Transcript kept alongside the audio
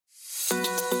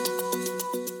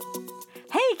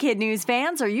Kid News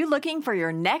fans, are you looking for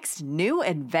your next new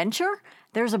adventure?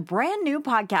 There's a brand new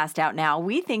podcast out now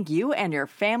we think you and your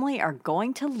family are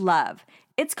going to love.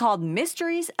 It's called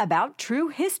Mysteries About True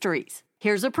Histories.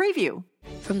 Here's a preview.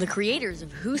 From the creators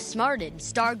of Who's Smarted,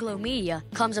 Starglow Media,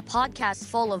 comes a podcast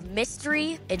full of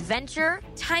mystery, adventure,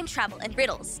 time travel and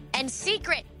riddles, and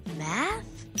secret math.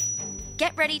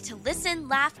 Get ready to listen,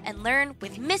 laugh, and learn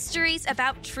with Mysteries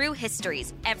About True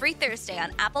Histories every Thursday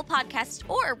on Apple Podcasts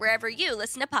or wherever you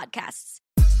listen to podcasts.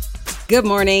 Good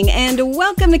morning and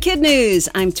welcome to Kid News.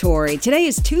 I'm Tori. Today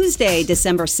is Tuesday,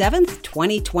 December 7th,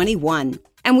 2021.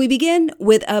 And we begin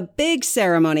with a big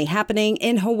ceremony happening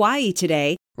in Hawaii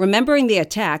today, remembering the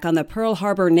attack on the Pearl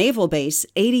Harbor Naval Base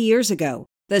 80 years ago.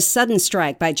 The sudden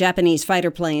strike by Japanese fighter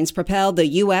planes propelled the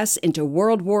U.S. into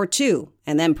World War II,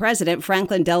 and then President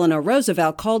Franklin Delano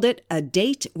Roosevelt called it a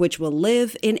date which will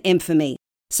live in infamy.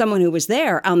 Someone who was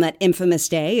there on that infamous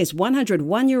day is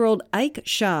 101-year-old Ike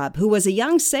Schaub, who was a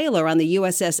young sailor on the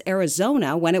USS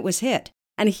Arizona when it was hit.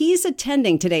 And he's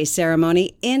attending today's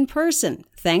ceremony in person,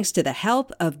 thanks to the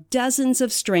help of dozens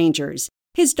of strangers.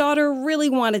 His daughter really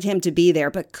wanted him to be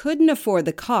there, but couldn't afford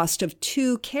the cost of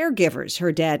 2 caregivers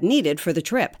her dad needed for the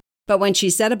trip. But when she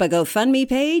set up a GoFundMe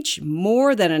page,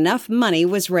 more than enough money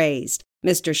was raised.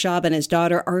 Mr. Schaub and his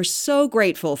daughter are so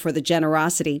grateful for the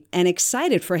generosity and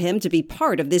excited for him to be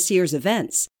part of this year's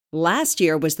events. Last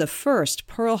year was the first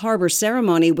Pearl Harbor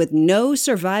ceremony with no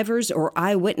survivors or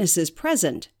eyewitnesses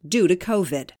present due to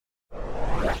COVID.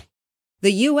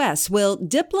 The U.S. will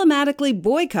diplomatically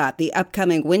boycott the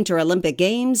upcoming Winter Olympic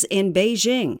Games in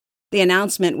Beijing. The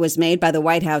announcement was made by the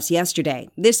White House yesterday.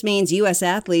 This means U.S.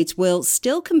 athletes will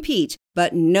still compete,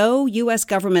 but no U.S.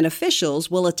 government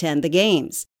officials will attend the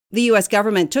Games. The U.S.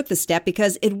 government took the step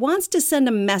because it wants to send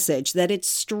a message that it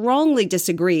strongly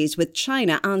disagrees with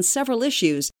China on several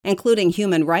issues, including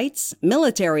human rights,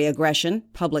 military aggression,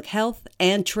 public health,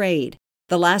 and trade.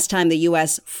 The last time the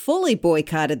U.S. fully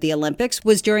boycotted the Olympics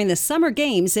was during the Summer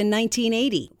Games in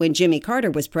 1980, when Jimmy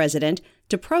Carter was president,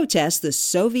 to protest the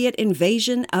Soviet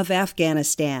invasion of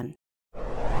Afghanistan.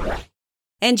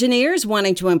 Engineers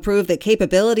wanting to improve the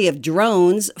capability of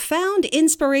drones found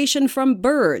inspiration from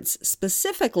birds,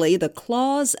 specifically the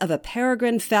claws of a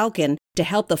peregrine falcon, to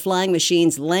help the flying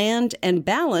machines land and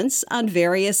balance on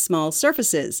various small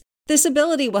surfaces. This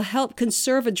ability will help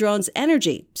conserve a drone's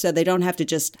energy, so they don't have to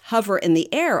just hover in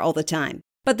the air all the time.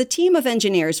 But the team of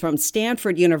engineers from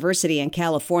Stanford University in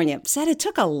California said it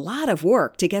took a lot of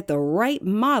work to get the right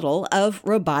model of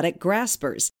robotic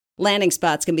graspers. Landing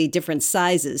spots can be different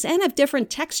sizes and have different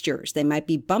textures. They might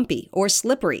be bumpy or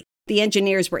slippery. The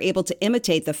engineers were able to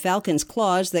imitate the falcon's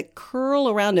claws that curl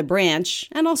around a branch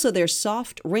and also their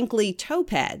soft, wrinkly toe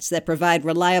pads that provide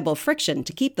reliable friction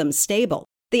to keep them stable.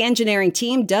 The engineering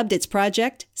team dubbed its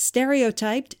project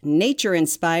Stereotyped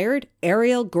Nature-Inspired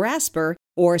Aerial Grasper,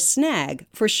 or SNAG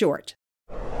for short.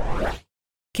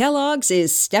 Kellogg's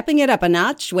is stepping it up a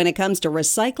notch when it comes to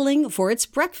recycling for its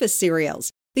breakfast cereals.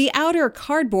 The outer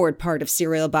cardboard part of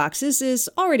cereal boxes is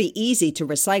already easy to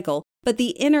recycle, but the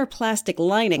inner plastic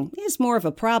lining is more of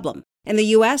a problem. In the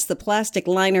U.S., the plastic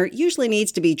liner usually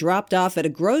needs to be dropped off at a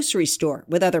grocery store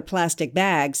with other plastic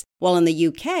bags, while in the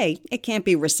U.K., it can't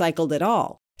be recycled at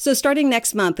all. So starting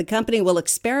next month, the company will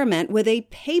experiment with a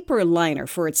paper liner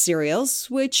for its cereals,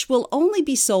 which will only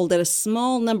be sold at a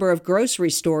small number of grocery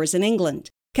stores in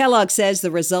England. Kellogg says the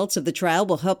results of the trial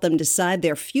will help them decide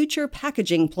their future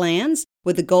packaging plans,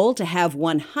 with the goal to have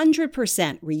 100%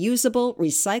 reusable,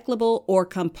 recyclable, or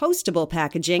compostable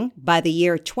packaging by the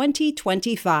year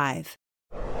 2025.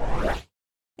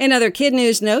 In other Kid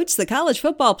News notes, the college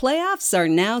football playoffs are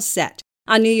now set.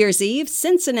 On New Year's Eve,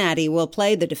 Cincinnati will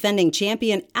play the defending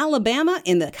champion Alabama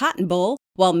in the Cotton Bowl,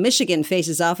 while Michigan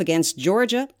faces off against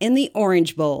Georgia in the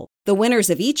Orange Bowl. The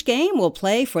winners of each game will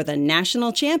play for the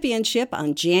national championship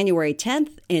on January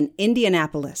 10th in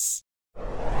Indianapolis.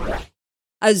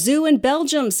 A zoo in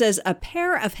Belgium says a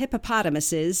pair of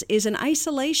hippopotamuses is in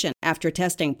isolation after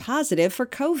testing positive for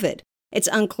COVID. It's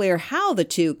unclear how the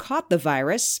two caught the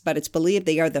virus, but it's believed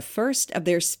they are the first of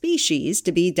their species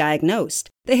to be diagnosed.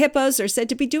 The hippos are said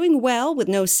to be doing well with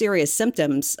no serious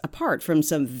symptoms, apart from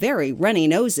some very runny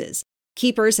noses.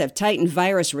 Keepers have tightened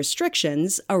virus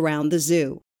restrictions around the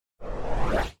zoo.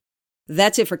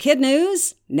 That's it for Kid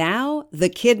News. Now, the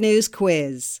Kid News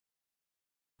quiz.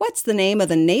 What's the name of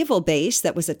the naval base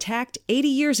that was attacked 80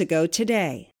 years ago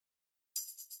today?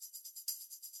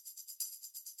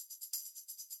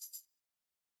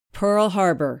 Pearl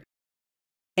Harbor.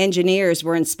 Engineers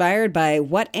were inspired by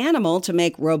what animal to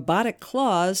make robotic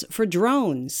claws for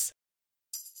drones?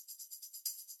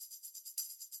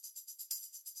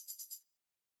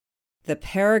 the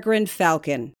peregrine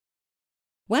falcon.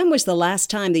 When was the last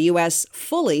time the U.S.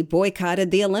 fully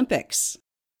boycotted the Olympics?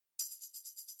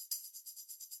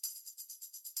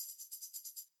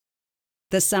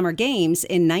 The Summer Games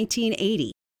in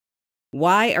 1980.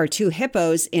 Why are 2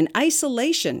 hippos in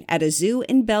isolation at a zoo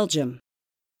in Belgium?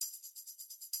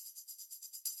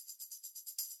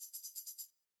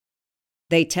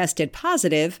 They tested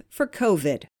positive for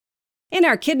COVID. In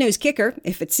our Kid News Kicker,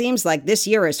 if it seems like this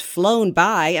year has flown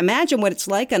by, imagine what it's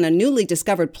like on a newly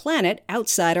discovered planet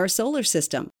outside our solar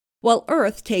system. While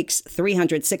Earth takes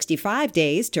 365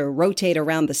 days to rotate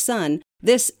around the sun,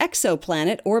 this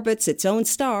exoplanet orbits its own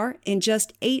star in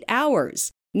just 8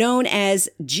 hours. Known as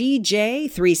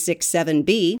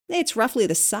GJ367b, it's roughly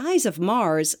the size of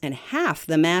Mars and half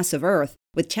the mass of Earth,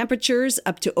 with temperatures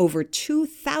up to over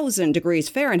 2,000 degrees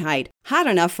Fahrenheit, hot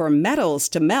enough for metals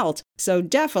to melt, so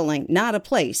definitely not a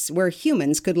place where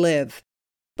humans could live.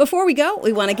 Before we go,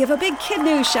 we want to give a big Kid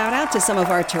News shout-out to some of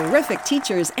our terrific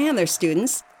teachers and their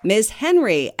students. Ms.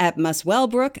 Henry at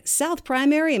Muswellbrook South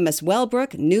Primary in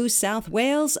Muswellbrook, New South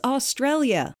Wales,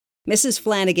 Australia. Mrs.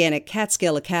 Flanagan at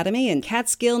Catskill Academy in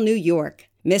Catskill, New York.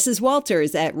 Mrs.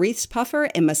 Walters at Reith's Puffer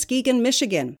in Muskegon,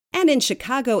 Michigan. And in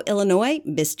Chicago, Illinois,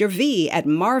 Mr. V at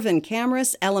Marvin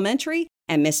Camrus Elementary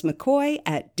and Miss McCoy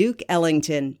at Duke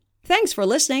Ellington. Thanks for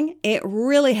listening. It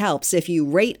really helps if you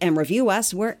rate and review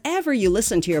us wherever you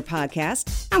listen to your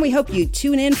podcast. And we hope you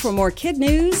tune in for more Kid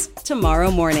News tomorrow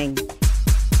morning.